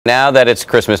Now that it's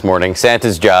Christmas morning,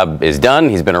 Santa's job is done.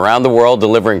 He's been around the world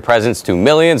delivering presents to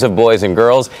millions of boys and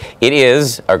girls. It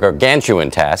is a gargantuan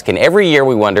task, and every year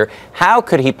we wonder, how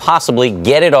could he possibly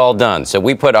get it all done? So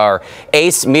we put our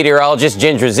ace meteorologist,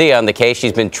 Ginger Zee, on the case.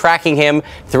 She's been tracking him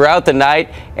throughout the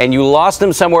night, and you lost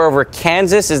him somewhere over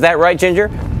Kansas. Is that right, Ginger?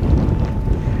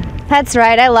 That's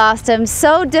right, I lost him.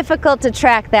 So difficult to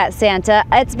track that Santa.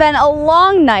 It's been a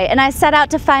long night and I set out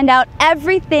to find out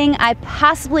everything I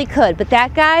possibly could, but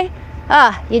that guy,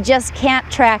 you just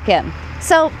can't track him.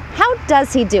 So how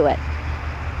does he do it?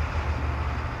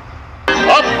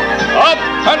 Up,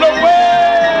 and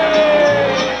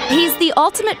away! He's the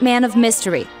ultimate man of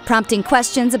mystery, prompting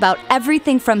questions about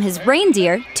everything from his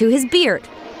reindeer to his beard.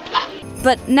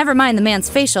 But never mind the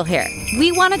man's facial hair.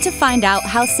 We wanted to find out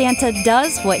how Santa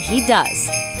does what he does.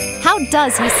 How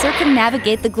does he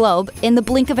circumnavigate the globe in the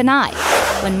blink of an eye,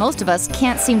 when most of us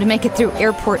can't seem to make it through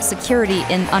airport security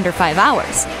in under 5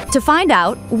 hours? To find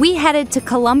out, we headed to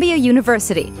Columbia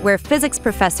University, where physics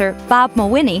professor Bob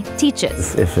Mawhinney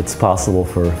teaches. If it's possible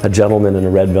for a gentleman in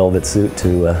a red velvet suit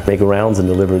to make rounds and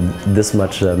deliver this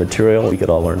much material, we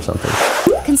could all learn something.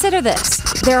 Consider this.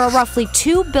 There are roughly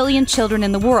 2 billion children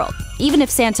in the world. Even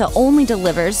if Santa only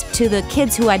delivers to the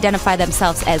kids who identify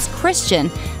themselves as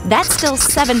Christian, that's still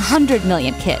 700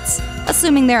 million kids.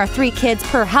 Assuming there are 3 kids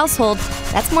per household,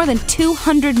 that's more than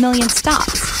 200 million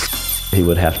stops. He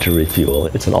would have to refuel.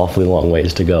 It's an awfully long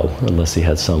ways to go unless he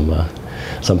has some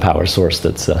power source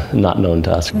that's not known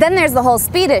to us. Then there's the whole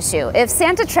speed issue. If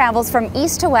Santa travels from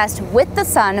east to west with the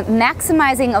sun,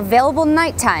 maximizing available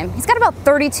nighttime, he's got about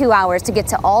 32 hours to get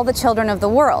to all the children of the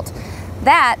world.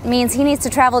 That means he needs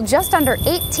to travel just under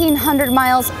 1,800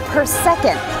 miles per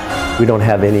second. We don't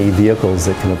have any vehicles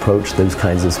that can approach those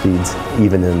kinds of speeds,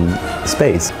 even in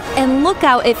space. And look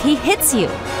out if he hits you.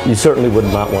 You certainly would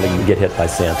not want to get hit by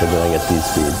Santa going at these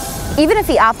speeds. Even if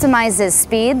he optimizes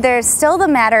speed, there's still the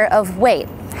matter of weight.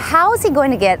 How is he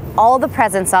going to get all the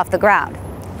presents off the ground?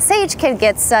 Say each kid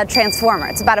gets a Transformer.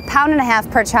 It's about 1.5 pounds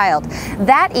per child.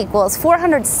 That equals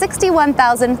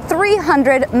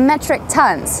 461,300 metric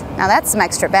tons. Now that's some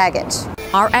extra baggage.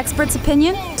 Our expert's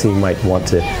opinion? So you might want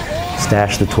to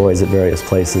stash the toys at various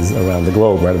places around the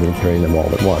globe rather than carrying them all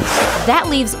at once. That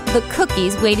leaves the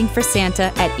cookies waiting for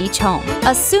Santa at each home.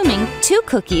 Assuming 2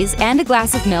 cookies and a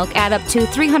glass of milk add up to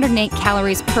 308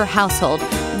 calories per household,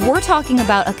 we're talking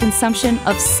about a consumption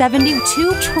of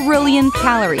 72 trillion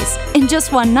calories in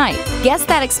just one night. Guess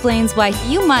that explains why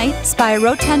you might spy a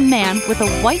rotund man with a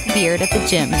white beard at the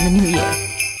gym in the new year.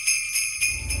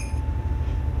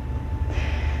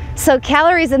 So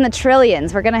calories in the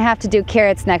trillions. We're gonna have to do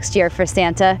carrots next year for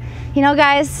Santa. You know,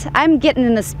 guys, I'm getting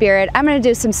in the spirit. I'm gonna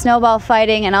do some snowball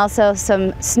fighting and also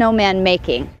some snowman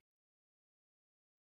making.